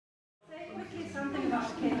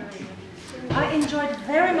I enjoyed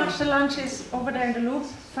very much the lunches over there in the Loop,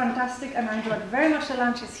 fantastic, and I enjoyed very much the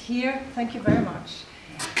lunches here, thank you very much.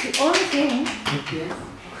 The only thing,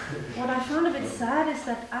 what I found a bit sad is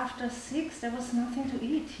that after 6 there was nothing to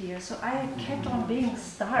eat here, so I kept on being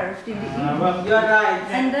starved in the evening. Well, you're right.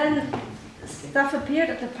 And then stuff appeared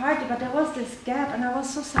at the party, but there was this gap, and I was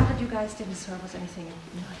so sad that you guys didn't serve us anything.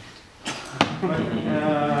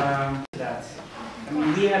 That. I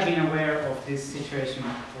mean, we have been aware of this situation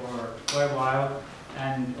for a while,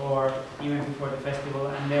 or even before the festival,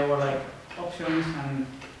 and there were like options and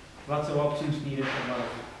lots of options needed for a lot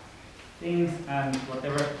of things and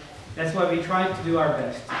whatever. That's why we try to do our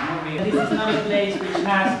best. You know, this is not a place which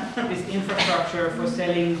has this infrastructure for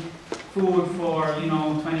selling food for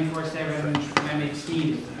 24/7 when it's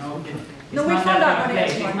needed. You know, it's not that kind of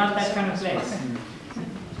place. It's not that kind of place.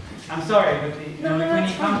 I'm sorry, but when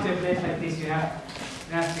you come to a place like this, you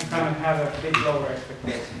have to kind of have a bit lower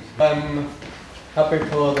expectations. I'm happy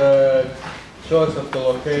for the choice of the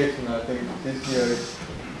location. I think this year it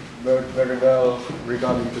worked very well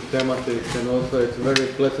regarding the thematics, and also it's a very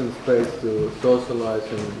pleasant space to socialize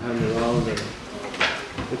and hang around. And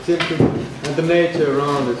it seems to, and the nature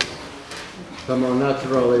around is somehow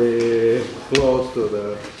naturally close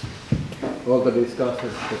to all the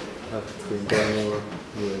discussions that have been going over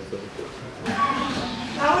here. So.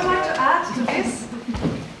 I would like to add to this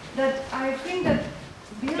that I think that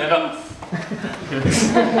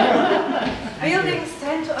buildings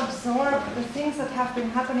tend to absorb the things that have been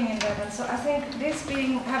happening in them, and so I think this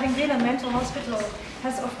having been a mental hospital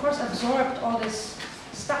has of course absorbed all this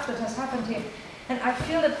stuff that has happened here. And I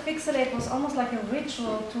feel that Pixelache was almost like a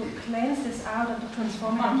ritual to cleanse this out and to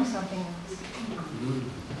transform it into something else.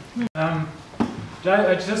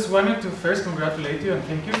 I just wanted to first congratulate you and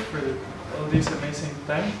thank you for all this amazing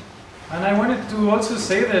time. And I wanted to also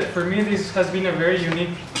say that for me this has been a very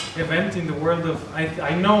unique event in the world of,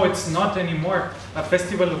 I know it's not anymore a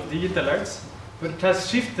festival of digital arts, but it has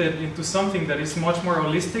shifted into something that is much more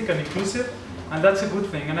holistic and inclusive, and that's a good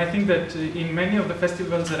thing. And I think that in many of the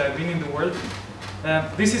festivals that I've been in the world,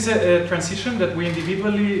 this is a transition that we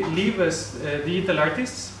individually live as digital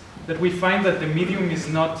artists, that we find that the medium is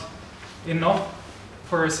not enough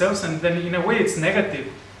for ourselves, and then in a way it's negative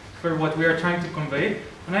for what we are trying to convey.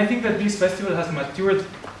 And I think that this festival has matured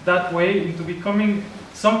that way into becoming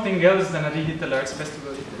something else than a digital arts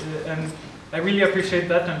festival. And I really appreciate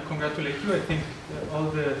that and congratulate you. I think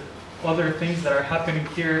all the other things that are happening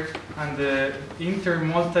here and the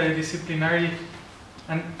multidisciplinary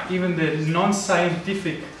and even the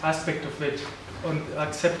non-scientific aspect of it on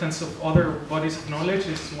acceptance of other bodies of knowledge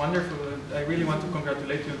is wonderful. I really want to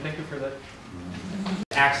congratulate you and thank you for that.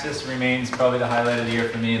 Access remains probably the highlight of the year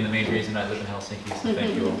for me and the main reason I live in Helsinki, so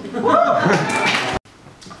thank you all.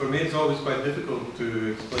 For me it's always quite difficult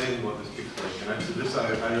to explain what this Pixelache, and actually this I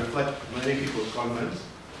reflect many people's comments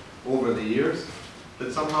over the years,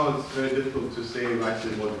 that somehow it's very difficult to say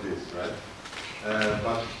actually what it is, right?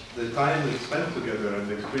 But the time we spent together and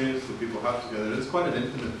the experience that people have together, it's quite an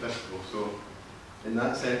intimate festival, so in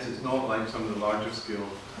that sense it's not like some of the larger scale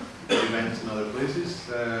events in other places.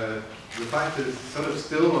 The fact that it's sort of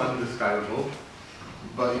still undescribable,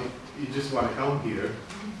 but you just want to come here,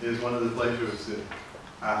 is one of the pleasures that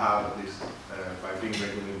I have, at least by being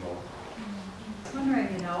regularly involved. I was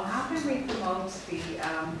wondering, how can we promote the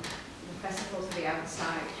festival to the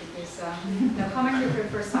outside? Because coming here for the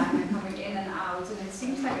first time and coming in and out, and it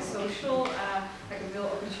seems like a social, like a real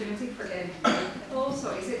opportunity for getting to know people.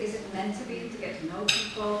 So is it meant to be to get to know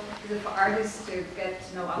people? Is it for artists to get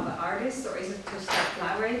to know other artists, or is it to start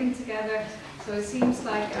collaborating together? So it seems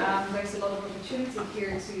like there's a lot of opportunity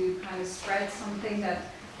here to kind of spread something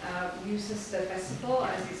that uses the festival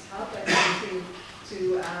as its hub, and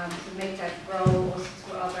to make that grow also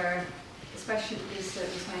to other, especially because it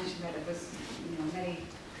was mentioned that it was many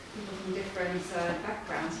people from different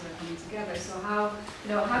backgrounds that are coming together. So how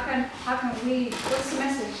can we? What's the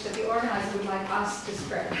message that the organizer would like us to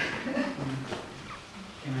spread?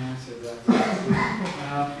 Can I answer that?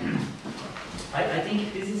 I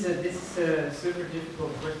think this is a super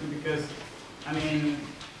difficult question because I mean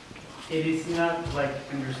it is not, like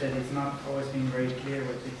Andrew said, it's not always been very clear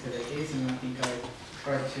what Pixelache is, and I think I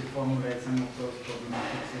tried to formulate some of those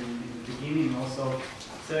problematics in the beginning also.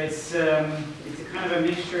 So it's a kind of a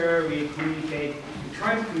mixture. We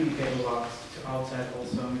try to communicate a lot to outside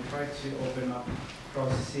also, and we try to open up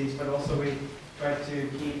processes, but also we try to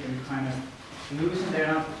keep them kind of loose,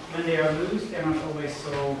 and when they are loose, they're not always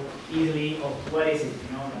so easily of what is it,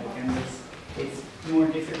 and it's more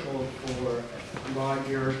difficult for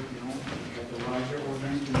larger, like a larger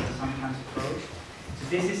audience to sometimes approach. So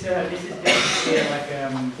this is definitely like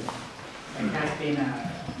it has been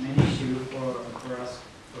an issue for us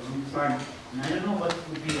for a long time. And I don't know what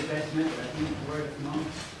would be the best method. I think word of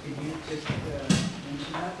mouth. Did you just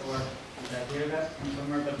mention that, or did I hear that from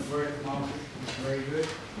somewhere? But word of mouth is very good.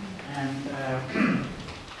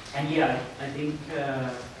 And yeah, I think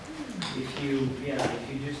if you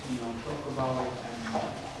just talk about it and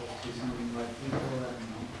talk to some like people and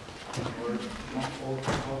or all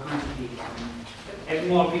kinds of people, and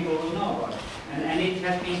more people will know about it. And it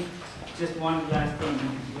has been just one last thing.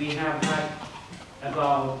 We have had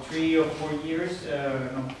about 3 or 4 years,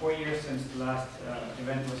 4 years since the last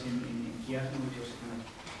event was in Kiev, which was kind of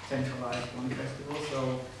centralized one festival.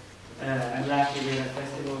 So. And last year we had a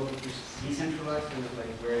festival which was decentralized, so it was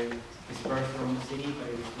like very dispersed around the city, but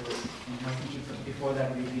it was in Helsinki. But before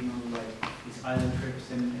that we've been on like these island trips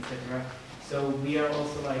and etc. So we are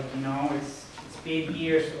also like, it's been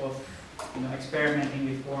years of experimenting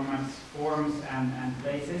with forms and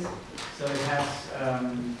places. So it has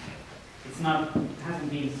hasn't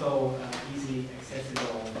been so easily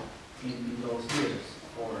accessible in those years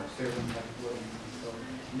for certain type of audiences. So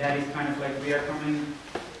that is kind of like we are coming.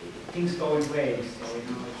 Things go in waves, so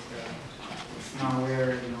it's now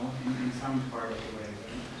we're in some part of the way.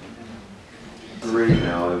 Three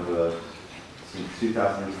now over since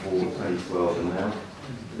 2004, 2012, and now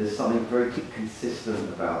there's something very consistent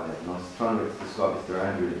about it. And I was trying to describe it to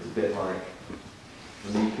Andrew. It's a bit like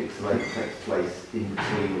the new Pixelache takes place in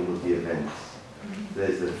between all of the events.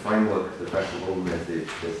 There's the framework of the festival, and there's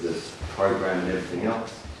the program and everything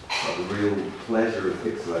else. But the real pleasure of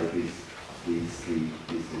Pixelache is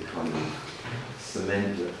the kind of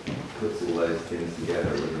cement that puts all those things together,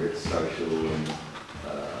 whether it's social and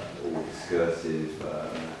or discursive.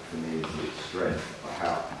 For me, it's its strength.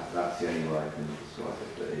 That's the only way I can describe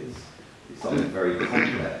it. But it's something very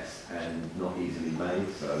complex and not easily made.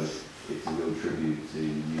 So it's a real tribute to you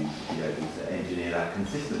to be able to engineer that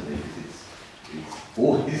consistently,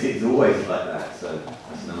 because it's always like that. So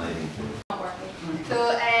that's an amazing thing. So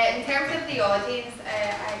in terms of the audience,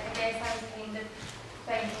 I guess I was kind of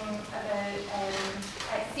thinking about,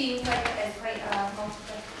 it seems like it is quite a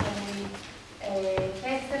multidisciplinary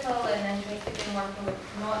festival, and interested in working with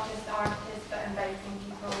not just artists but inviting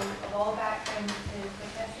people of all backgrounds to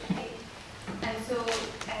participate. And so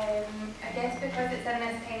I guess because it's in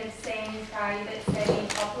this kind of semi-private,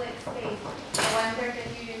 semi-public space, I wondered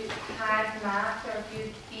if you had mapped or if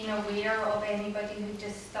you'd been aware of anybody who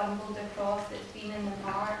just stumbled across that's been in the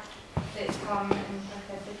park, that's come and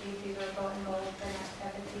participated or got involved in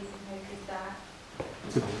activities, and how does that?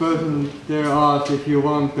 The person there asked if you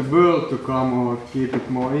want the world to come or keep it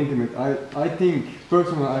more intimate. I think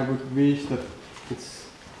personally I would wish that it's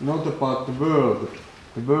not about the world.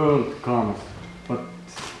 The world comes, but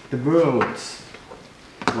the worlds,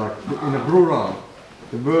 like in a plural,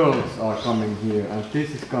 the worlds are coming here, and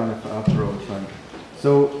this is kind of an approach. And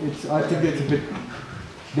so I think it's a bit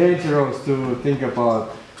dangerous to think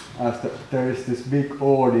about as there is this big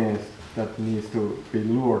audience that needs to be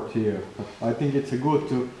lured here. But I think it's good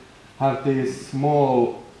to have these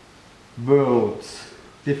small worlds,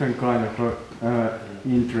 different kind of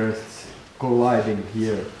interests colliding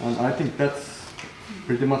here, and I think that's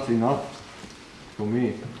pretty much enough for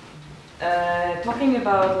me. Talking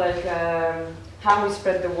about like how we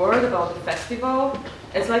spread the word about the festival,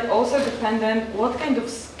 it's like also dependent what kind of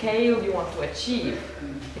scale you want to achieve,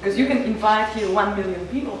 because you can invite here 1 million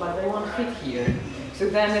people, but they won't fit here. So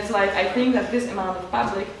then it's like, I think that this amount of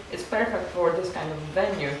public is perfect for this kind of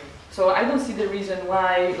venue. So I don't see the reason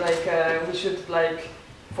why we should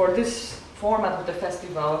for this format of the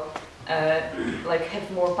festival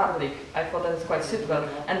have more public. I thought that is quite suitable.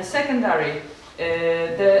 And the secondary,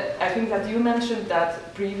 I think that you mentioned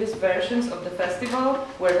that previous versions of the festival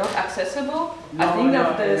were not accessible. No, I think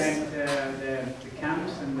that the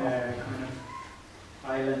camps and the kind of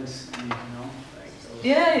islands, and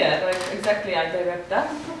Yeah, exactly, I direct that.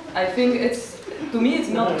 I think to me it's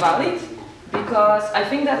not valid, because I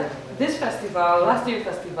think that this festival, last year's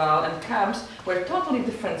festival and camps were totally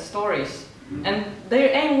different stories. And their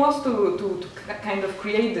aim was to kind of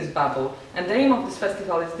create this bubble, and the aim of this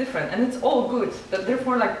festival is different, and it's all good. But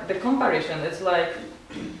therefore, the comparison, it's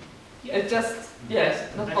just, yes,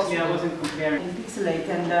 not possible. Actually, I wasn't comparing. Pixelache,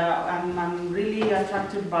 and I'm really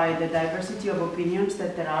attracted by the diversity of opinions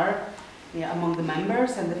that there are among the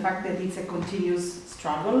members, and the fact that it's a continuous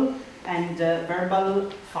struggle and verbal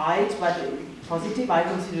fight, but positive. I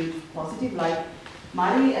consider it positive. Like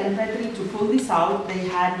Mari and Petri, to pull this out, they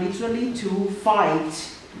had literally to fight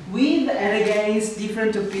with and against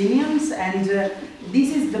different opinions, and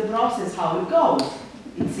this is the process how it goes,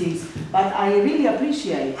 it seems. But I really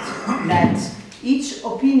appreciate that each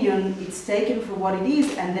opinion is taken for what it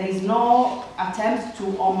is, and there is no attempt to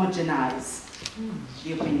homogenize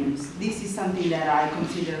the opinions. This is something that I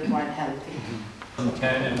consider quite healthy.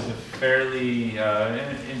 2010, it was a fairly,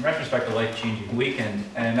 in retrospect, a life-changing weekend.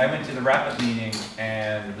 And I went to the Rapid meeting,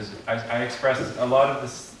 and I expressed a lot of the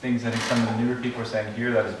things I think some of the newer people were saying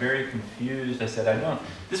here. That I was very confused. I said,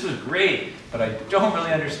 this was great, but I don't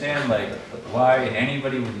really understand like why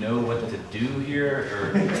anybody would know what to do here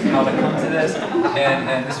or how to come to this.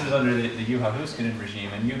 And this was under the Juha Huskinen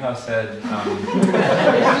regime, and Juha said, his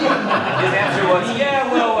answer was,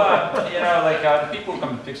 yeah, well, people who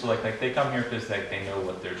come to Pixelache, like they come here because like they know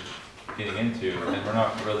what they're getting into, and we're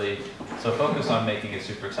not really so focused on making it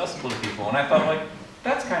super accessible to people. And I thought, like,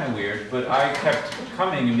 that's kind of weird, but I kept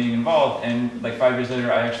coming and being involved, and like 5 years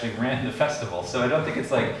later, I actually ran the festival. So I don't think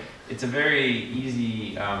it's like, it's a very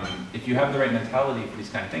easy, if you have the right mentality for these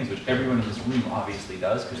kind of things, which everyone in this room obviously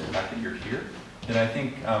does, because of the fact that you're here, then I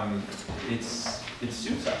think it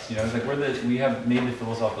suits us. You know, it's like we have made the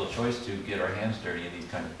philosophical choice to get our hands dirty in these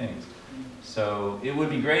kind of things. So it would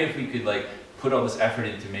be great if we could like put all this effort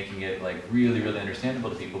into making it like really, really understandable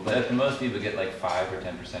to people, but at the most we would get like 5 or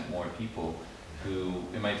 10% more people who,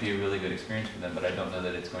 it might be a really good experience for them, but I don't know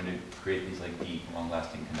that it's going to create these like deep,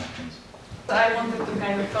 long-lasting connections. I wanted to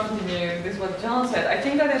kind of continue with what John said. I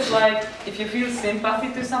think that it's like, if you feel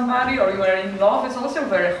sympathy to somebody or you are in love, it's also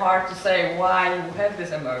very hard to say why you have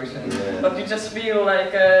this emotion. Yeah. But you just feel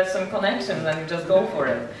like some connection and you just go for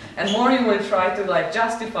it. And more you will try to like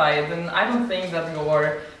justify it, then I don't think that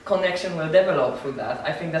your connection will develop through that.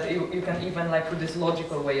 I think that you can even like through this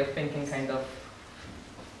logical way of thinking kind of,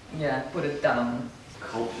 yeah, put it down.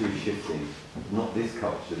 Culture is shifting, not this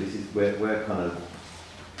culture. This is we're kind of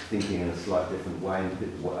thinking in a slightly different way, and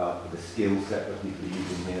the skill set that people are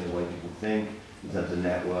using here, the way people think, in terms of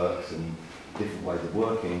networks and different ways of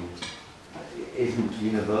working, isn't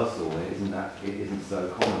universal. It isn't so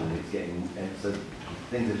common. And so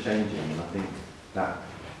things are changing, and I think that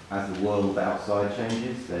as the world outside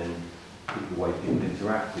changes, then the way people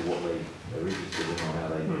interact with what they're interested in or how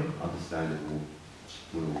they understand it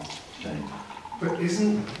will change. But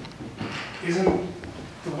isn't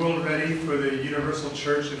the world ready for the universal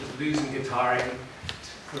church of losing guitaring,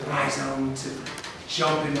 for rhizome to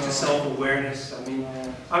jump into self-awareness? I mean,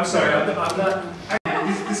 I'm sorry, I'm not.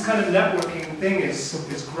 This kind of networking thing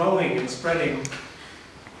is growing and spreading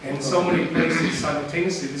in so many places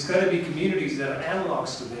simultaneously. There's got to be communities that are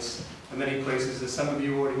analogs to this in many places that some of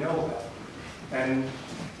you already know about. And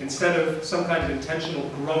instead of some kind of intentional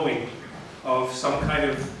growing of some kind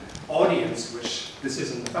of audience, which this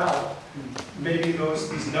isn't about, maybe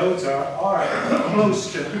these nodes are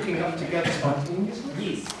close to hooking up together spontaneously.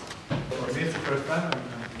 Yes. For me, it's the first time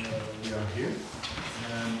we are here.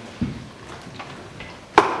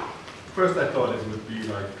 First, I thought it would be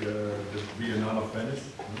like the Biennale of Venice.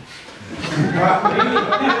 Wow!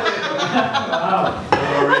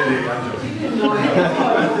 No, really, I'm joking.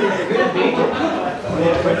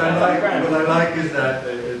 What I like is that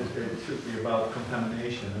it should be about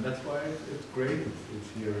contamination, and that's why it's great. It's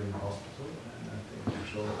here in the hospital, and I think to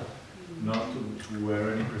show not to wear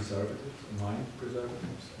any preservatives, mind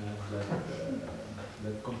preservatives, and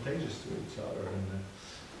that contagious to each other. And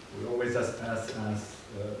we always, as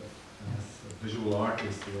visual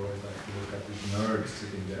artists, we always like to look at these nerds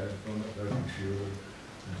sitting there in front of their computer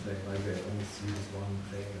and say like they only see this one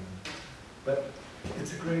thing. But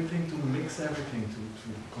it's a great thing to mix everything, to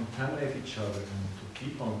contaminate each other and to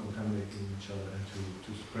keep on contaminating each other and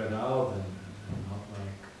to spread out and not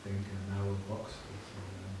like think in a narrow box.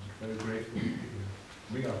 So I'm very grateful to be here.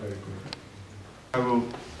 We are very grateful. I will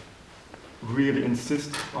really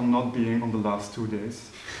insist on not being on the last 2 days.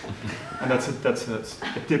 And that's a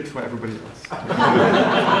tip for everybody else.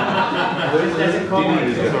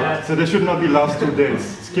 So there should not be last 2 days.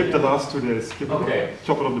 Skip the last 2 days. Skip the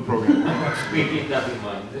chocolate of the program. We keep that in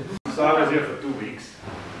mind. So I was here for 2 weeks,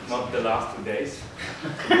 not the last 2 days,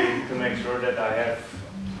 to make sure that I have,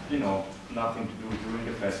 nothing to do during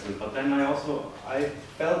the festival. But then I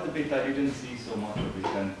felt a bit I didn't see so much of it.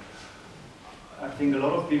 And I think a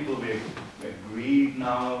lot of people will agree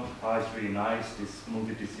now, it's really nice, this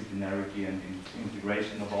multidisciplinarity and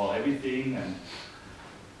integration of everything.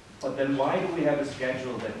 But then why do we have a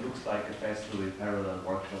schedule that looks like a festival with parallel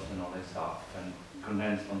workshops and all that stuff and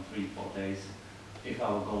condensed on 3-4 days if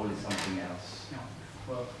our goal is something else? No.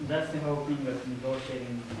 Well, that's the whole thing with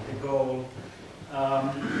negotiating the goal.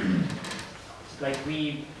 Like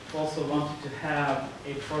we also wanted to have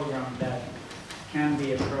a program that can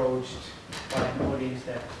be approached by an audience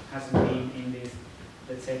that hasn't been in these,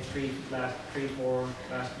 let's say, 3-4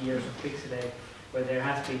 last years of Pixelache, where there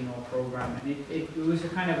has been no program, and it was a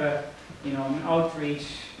kind of a, you know, an outreach,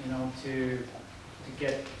 you know, to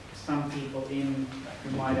get some people in who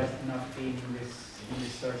might have not been in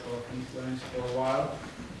this circle of influence for a while,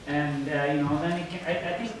 and you know, then I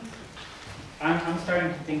think I'm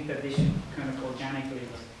starting to think that this should kind of organically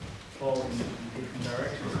fall in different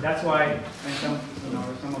directions. That's why when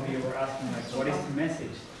some of you were asking, like, what is the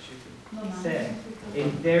message that should be said?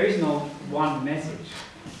 There is no one message.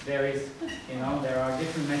 There is, you know, there are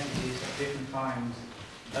different messages at different times,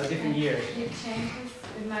 at different years. It changes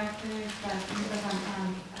in my experience, because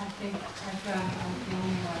I think I'm the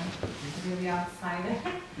only one really outsider.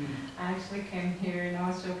 I actually came here and I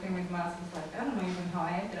was joking with Mas, like, I don't know even how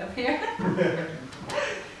I ended up here.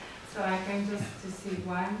 So I came just to see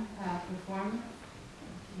one perform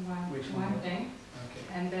one thing. Okay.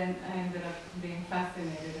 And then I ended up being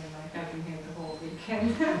fascinated and like I've been here the whole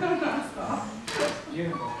weekend. So,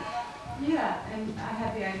 beautiful. Yeah, and I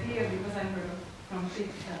had the idea because I heard from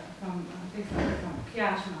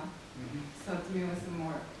Kiashma. So to me it was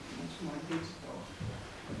much more digital.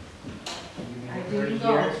 I didn't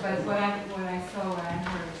go, but what I saw, what I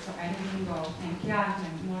heard, so I didn't go. And Kiashma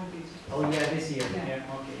more digital. Oh yeah, this year. Yeah.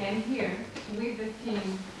 Yeah, okay. And here, with the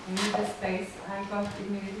team and with the space, I got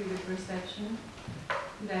immediately the perception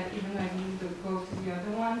that even though I didn't go to the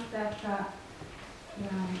other ones, that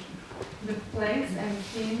the place and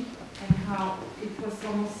theme and how it was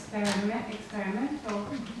almost experimental,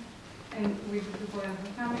 and with the people that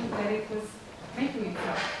were coming, that it was making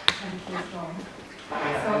itself as it was going. So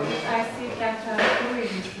I see that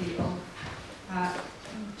fluidity of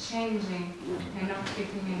changing and not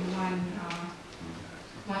keeping in one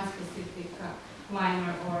specific line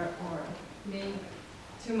or being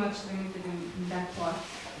too much limited in that part.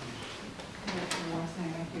 Like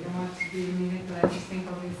you don't want to be limited, I just think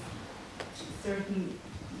of these certain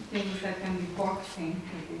things that can be boxing.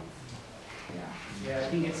 Yeah, I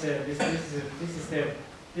think it's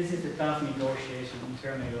this is the tough negotiation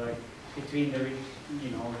internally, like between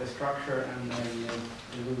the structure and then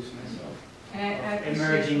the looseness of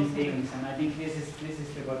emerging things, and I think this is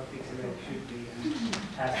what Pixelache should be and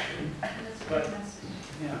has to be. But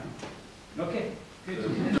yeah, okay,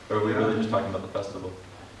 good. Or are we really just talking about the festival?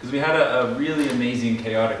 Because we had a really amazing,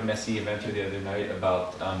 chaotic, messy event here the other night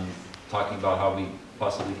about talking about how we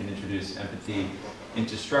possibly can introduce empathy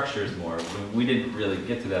into structures more. We didn't really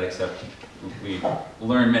get to that, except we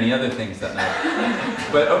learned many other things that night.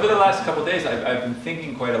 But over the last couple of days, I've been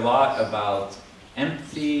thinking quite a lot about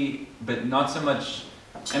empathy, but not so much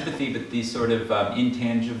empathy, but these sort of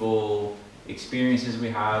intangible experiences we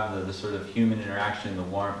have, the sort of human interaction, the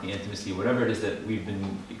warmth, the intimacy, whatever it is that we've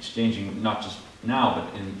been exchanging, not just now,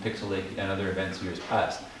 but in Pixelache and other events years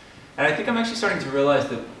past. And I think I'm actually starting to realize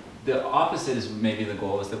that the opposite is maybe the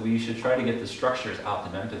goal, is that we should try to get the structures out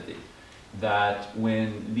of empathy. That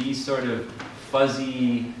when these sort of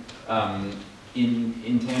fuzzy,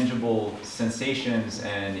 intangible sensations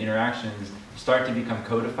and interactions start to become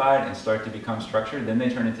codified and start to become structured, then they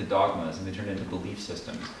turn into dogmas and they turn into belief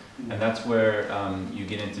systems. And that's where you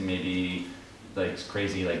get into maybe like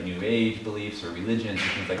crazy like New Age beliefs or religions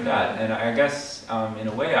and things like that. And I guess in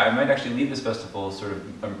a way I might actually leave this festival sort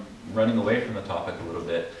of running away from the topic a little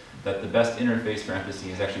bit, that the best interface for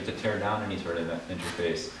empathy is actually to tear down any sort of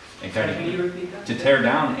interface and kind of to tear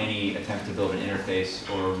down any attempt to build an interface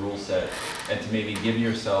or a rule set, and to maybe give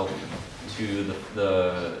yourself to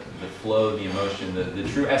the flow, the emotion, the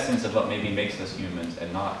true essence of what maybe makes us humans,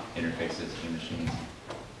 and not interfaces to machines.